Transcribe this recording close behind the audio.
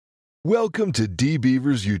Welcome to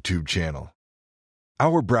DBeaver's YouTube channel.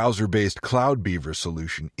 Our browser-based CloudBeaver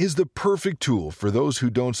solution is the perfect tool for those who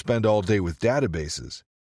don't spend all day with databases,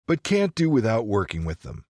 but can't do without working with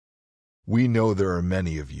them. We know there are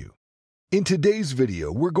many of you. In today's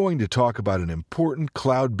video, we're going to talk about an important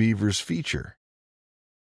CloudBeaver's feature.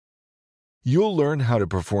 You'll learn how to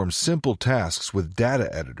perform simple tasks with Data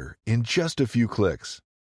Editor in just a few clicks.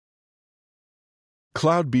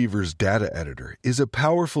 CloudBeaver's Data Editor is a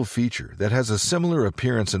powerful feature that has a similar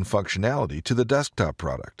appearance and functionality to the desktop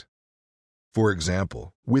product. For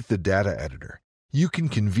example, with the Data Editor, you can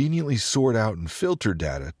conveniently sort out and filter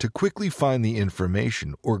data to quickly find the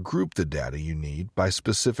information or group the data you need by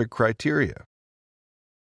specific criteria.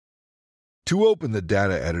 To open the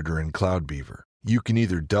Data Editor in CloudBeaver, you can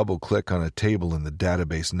either double-click on a table in the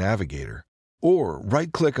Database Navigator or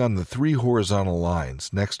right-click on the three horizontal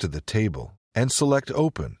lines next to the table and select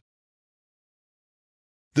Open.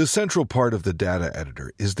 The central part of the Data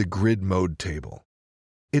Editor is the Grid Mode table.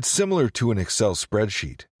 It's similar to an Excel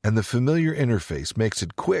spreadsheet, and the familiar interface makes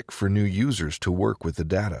it quick for new users to work with the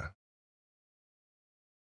data.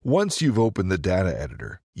 Once you've opened the Data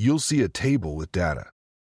Editor, you'll see a table with data.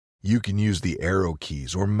 You can use the arrow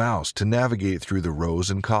keys or mouse to navigate through the rows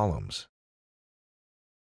and columns.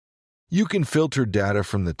 You can filter data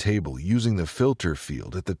from the table using the Filter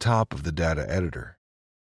field at the top of the Data Editor.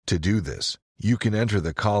 To do this, you can enter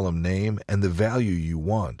the column name and the value you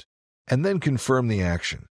want, and then confirm the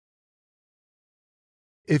action.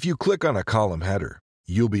 If you click on a column header,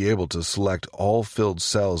 you'll be able to select all filled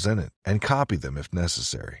cells in it and copy them if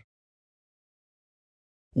necessary.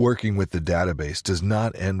 Working with the database does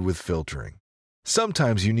not end with filtering.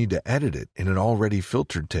 Sometimes you need to edit it in an already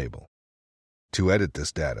filtered table. To edit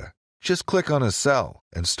this data, just click on a cell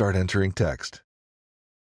and start entering text.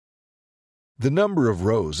 The number of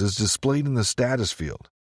rows is displayed in the status field.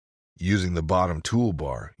 Using the bottom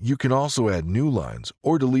toolbar, you can also add new lines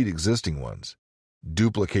or delete existing ones,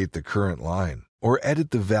 duplicate the current line, or edit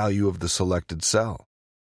the value of the selected cell.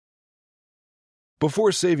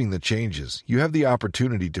 Before saving the changes, you have the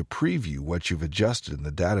opportunity to preview what you've adjusted in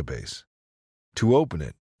the database. To open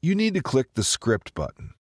it, you need to click the Script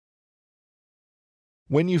button.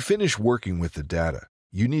 When you finish working with the data,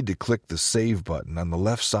 you need to click the Save button on the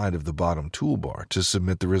left side of the bottom toolbar to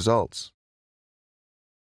submit the results.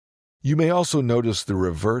 You may also notice the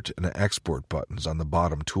Revert and Export buttons on the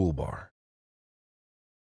bottom toolbar.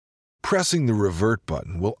 Pressing the Revert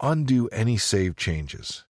button will undo any saved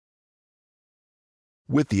changes.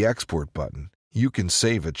 With the Export button, you can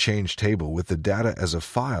save a changed table with the data as a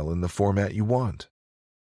file in the format you want.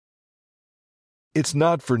 It's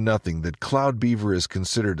not for nothing that CloudBeaver is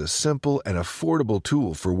considered a simple and affordable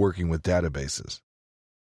tool for working with databases.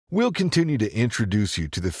 We'll continue to introduce you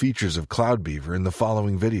to the features of CloudBeaver in the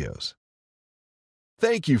following videos.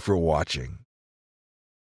 Thank you for watching.